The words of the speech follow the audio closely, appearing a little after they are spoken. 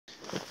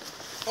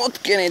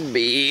What can it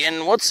be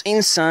and what's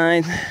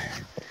inside?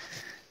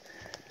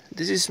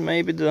 This is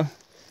maybe the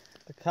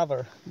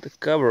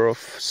cover of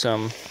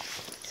some.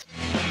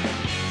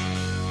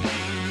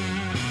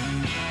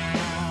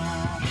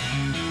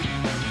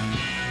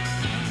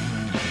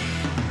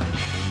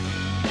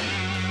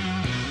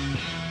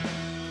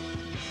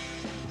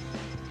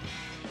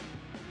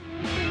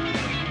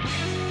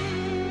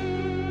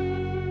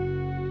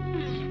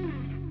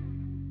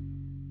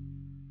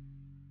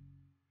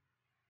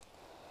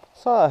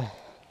 So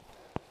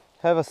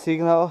I have a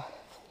signal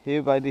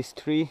here by this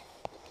tree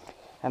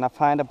and I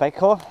find a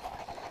backhoe,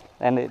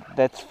 and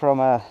that's from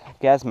a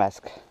gas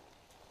mask.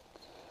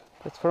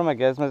 That's from a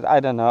gas mask.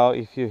 I don't know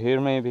if you hear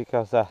me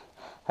because I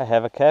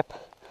have a cap.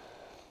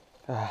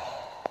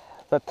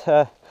 But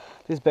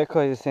this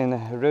backhoe is in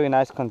really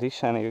nice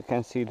condition. You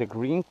can see the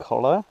green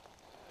color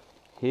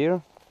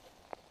here,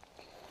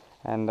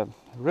 and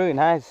really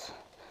nice.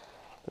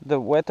 The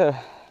weather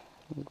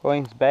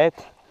going bad.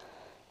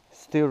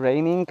 Still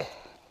raining.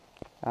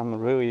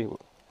 I'm really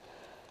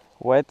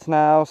wet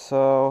now,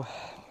 so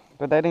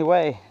but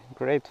anyway,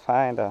 great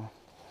find.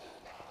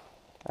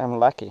 I'm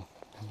lucky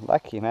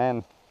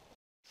man.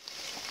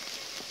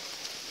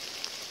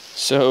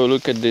 So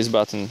look at this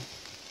button.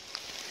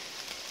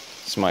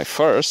 It's my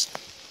first,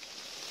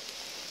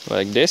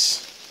 like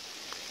this,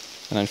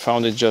 and I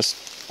found it just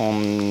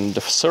on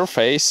the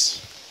surface.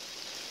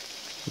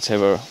 Let's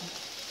have a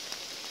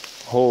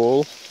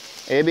hole.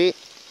 Abby,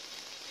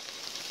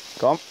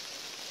 come.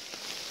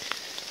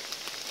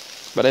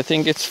 But I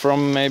think it's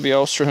from maybe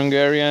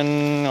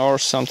Austro-Hungarian or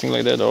something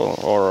like that,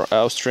 or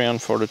Austrian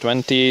for the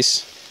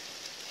 20s,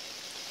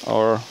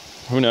 or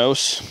who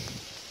knows.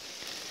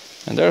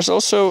 And there's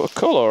also a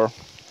color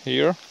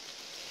here,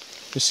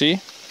 you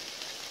see.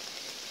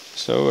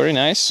 So very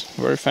nice,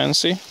 very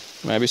fancy.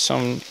 Maybe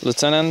some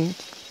lieutenant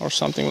or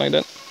something like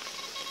that.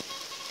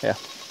 Yeah.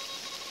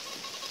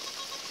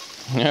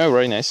 Yeah,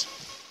 very nice.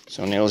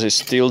 So Niels is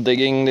still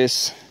digging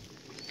this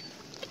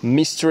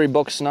mystery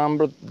box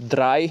number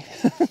 3.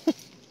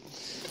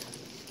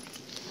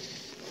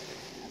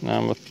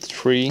 Number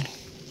 3.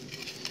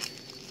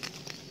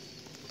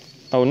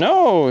 Oh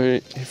no,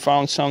 he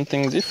found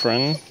something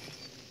different.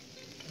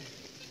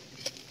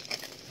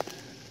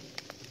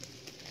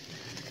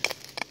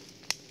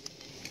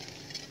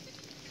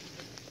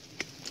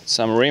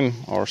 Some rim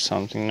or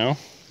something, no?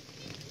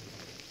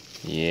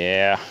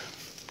 Yeah.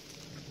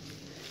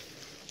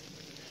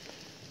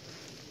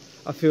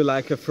 I feel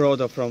like a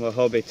Frodo from a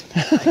Hobbit.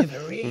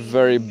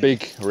 Very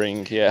big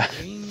ring, yeah.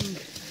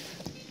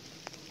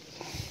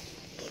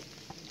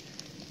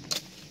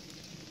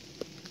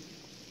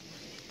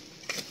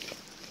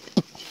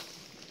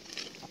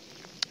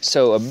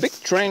 So a big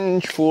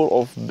trench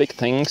full of big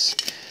things,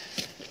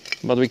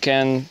 but we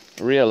can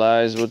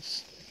realize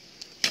what's,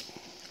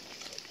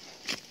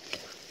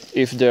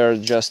 if they're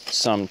just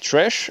some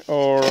trash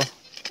or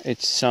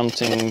it's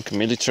something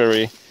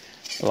military,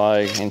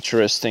 like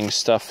interesting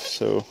stuff.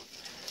 So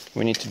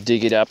we need to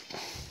dig it up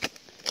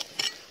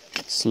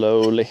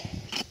slowly.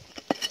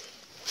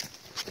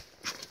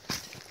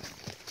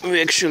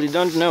 We actually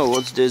don't know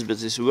what's this,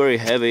 but it's very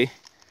heavy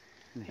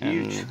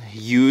and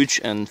huge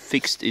and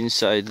fixed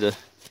inside the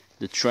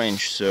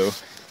trench, so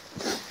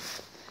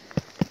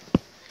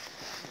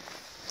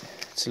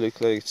it looks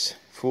like it's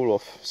full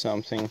of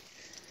something.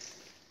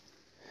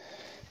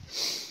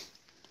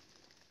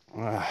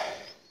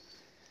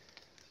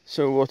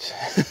 So what?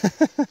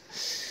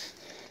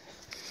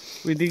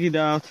 We dig it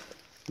out,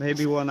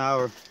 maybe 1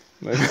 hour.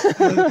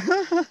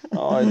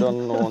 Oh, I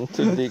don't want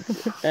to dig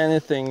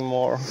anything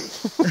more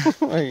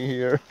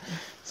here.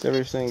 So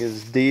everything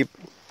is deep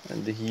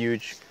and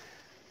huge.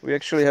 We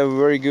actually have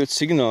very good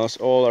signals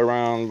all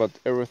around, but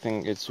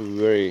everything is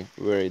very,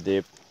 very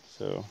deep.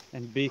 So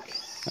and big.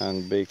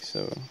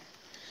 So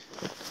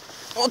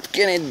what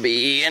can it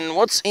be and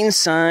what's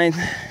inside?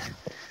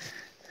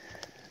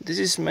 This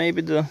is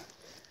maybe the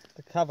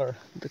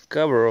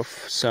cover of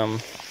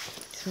some.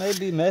 It's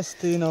maybe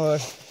mestin or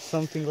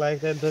something like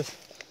that, but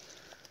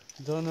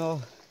don't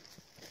know.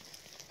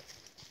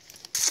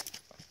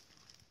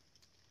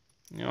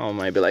 Oh,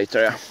 maybe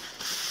later.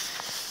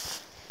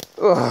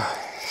 Yeah.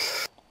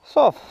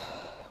 So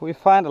we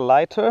find a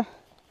lighter.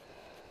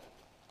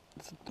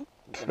 It's a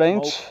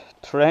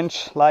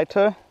trench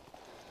lighter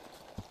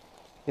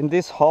in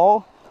this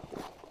hole.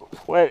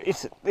 Where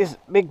is this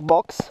big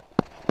box?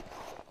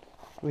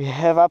 We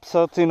have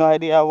absolutely no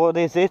idea what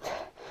is it,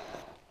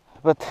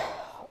 but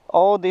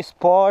all this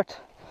part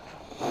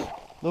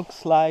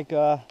looks like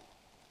a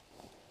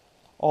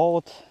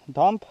old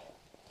dump.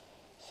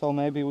 So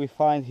maybe we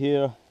find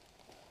here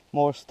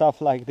more stuff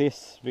like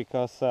this,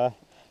 because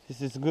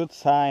this is a good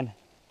sign.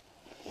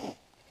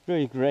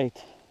 Really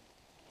great.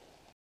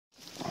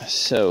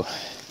 So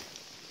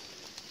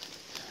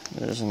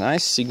there's a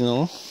nice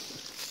signal.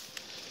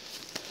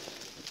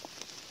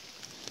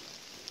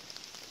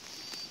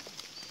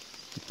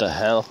 What the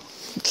hell?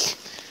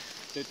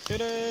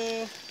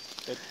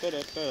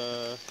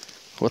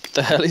 What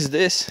the hell is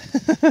this?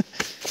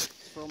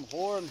 From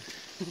horn.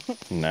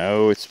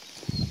 No, it's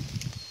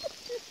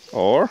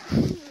Or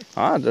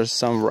there's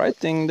some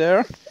writing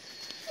there.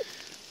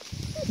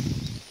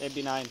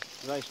 AB9,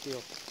 dry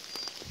steel.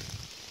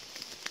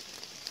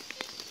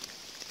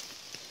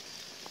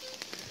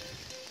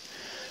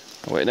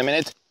 Wait a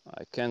minute,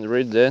 I can't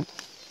read that.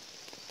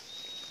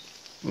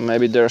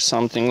 Maybe there's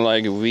something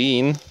like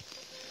Wien.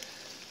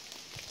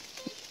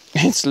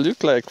 It's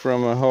look like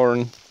from a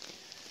horn,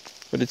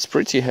 but it's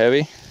pretty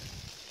heavy.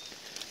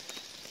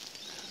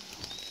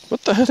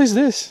 What the hell is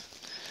this?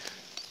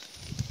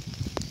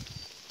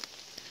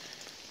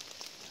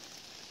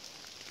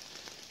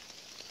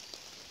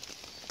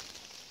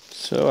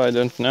 So I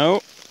don't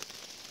know.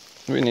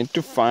 We need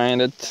to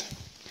find it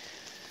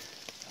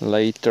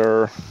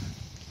later.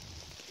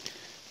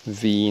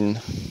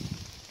 Wien.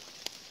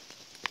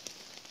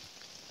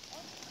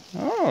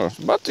 Oh,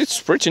 but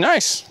it's pretty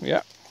nice,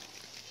 yeah.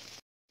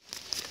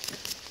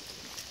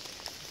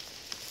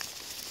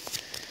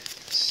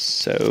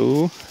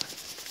 So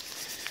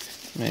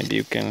maybe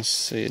you can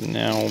see it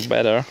now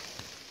better.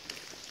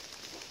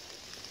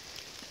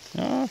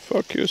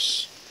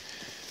 Focus.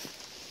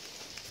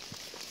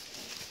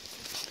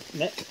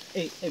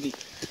 Hey, heavy.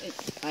 Hey,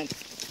 fine.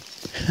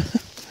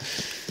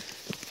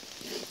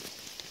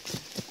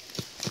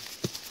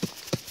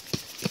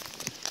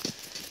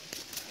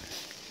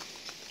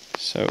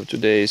 So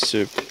today is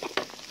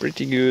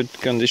pretty good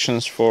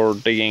conditions for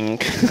digging.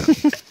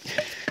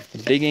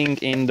 Digging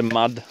in the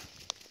mud.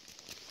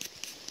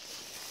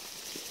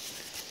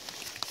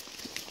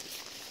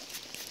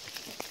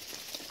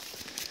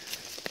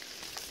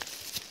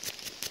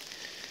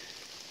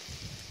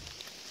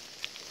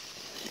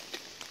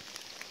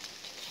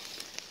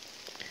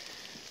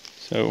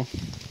 So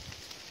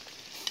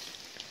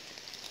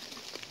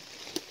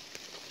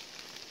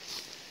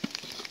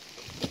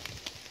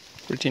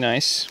pretty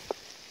nice.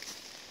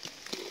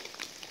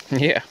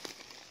 Yeah.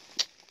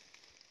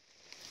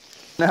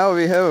 Now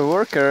we have a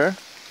worker,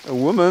 a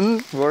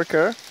woman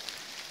worker.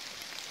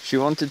 She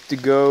wanted to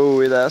go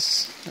with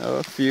us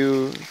a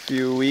few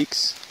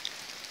weeks.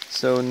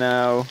 So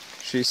now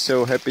she's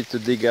so happy to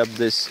dig up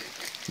this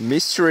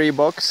mystery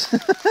box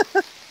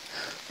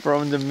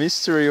from the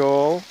mystery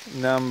hall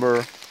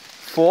number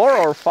 4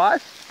 or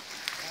 5.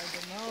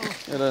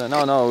 I don't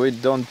know. No, we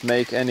don't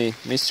make any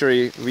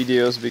mystery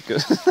videos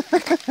because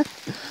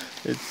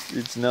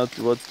it's not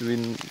what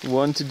we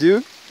want to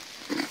do.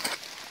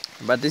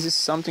 But this is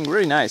something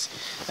really nice.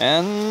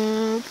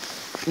 And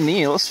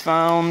Niels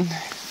found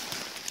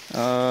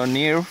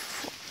near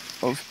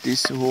of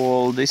this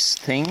wall this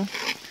thing.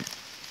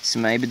 It's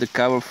maybe the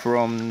cover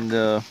from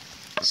the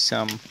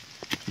some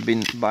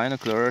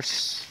binoculars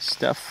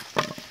stuff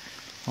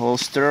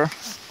holster.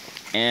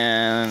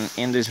 And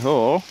in this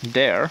hole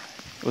there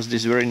was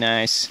this very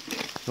nice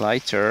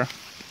lighter,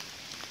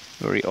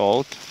 very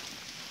old.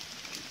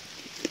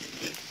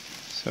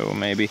 So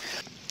maybe,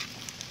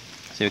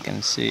 so you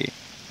can see,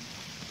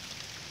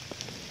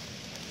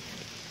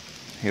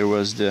 here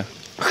was the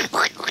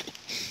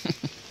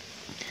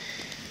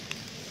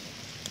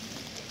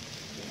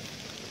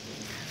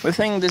I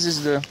think this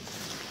is the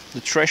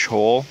trash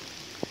hole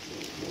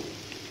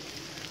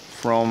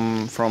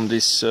from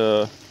this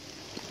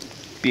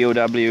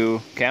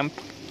POW camp.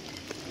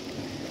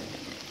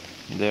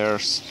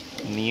 There's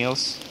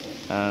Niels,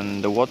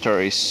 and the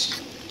water is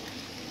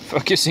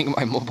focusing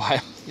my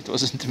mobile. It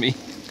wasn't me.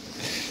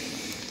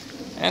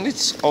 And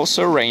it's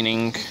also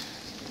raining.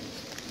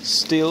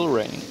 Still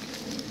raining.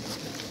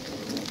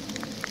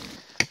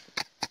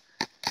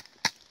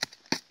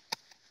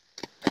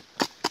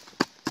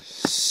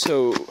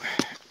 So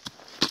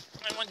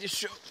I want to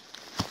show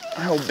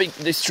how big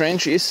this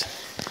trench is.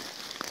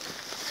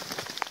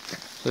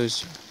 So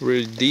it's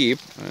really deep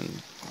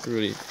and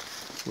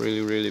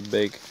really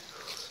big.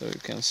 So you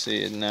can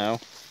see it now.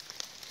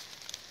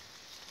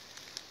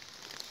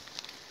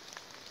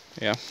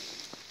 Yeah.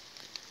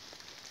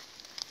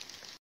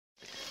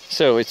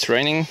 So it's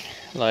raining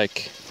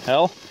like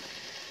hell,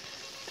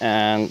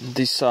 and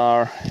these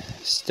are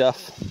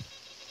stuff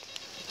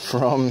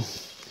from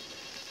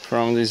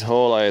this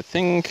hole. I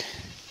think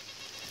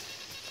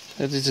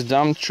that is a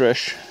dump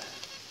trash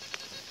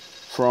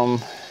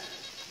from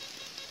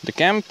the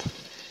camp.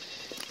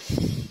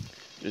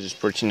 This is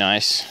pretty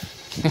nice.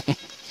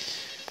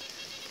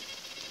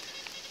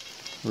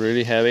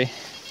 Really heavy.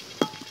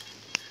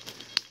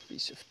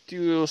 Piece of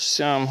tools,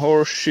 some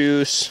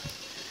horseshoes,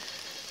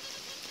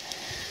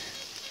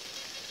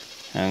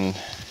 and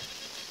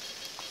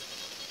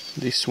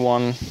this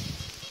one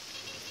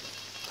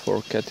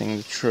for cutting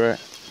the tree.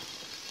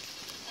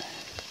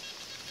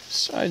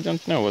 So I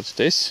don't know what's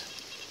this.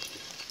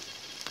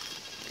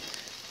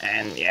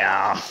 And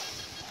yeah,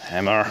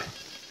 hammer.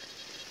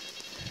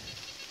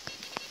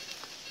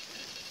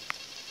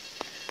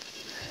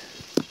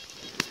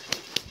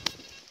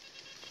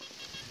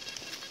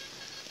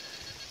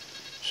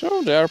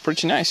 So they are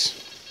pretty nice.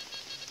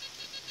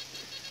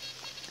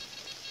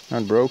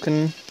 Not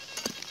broken.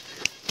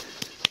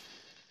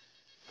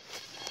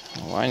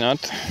 Why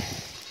not?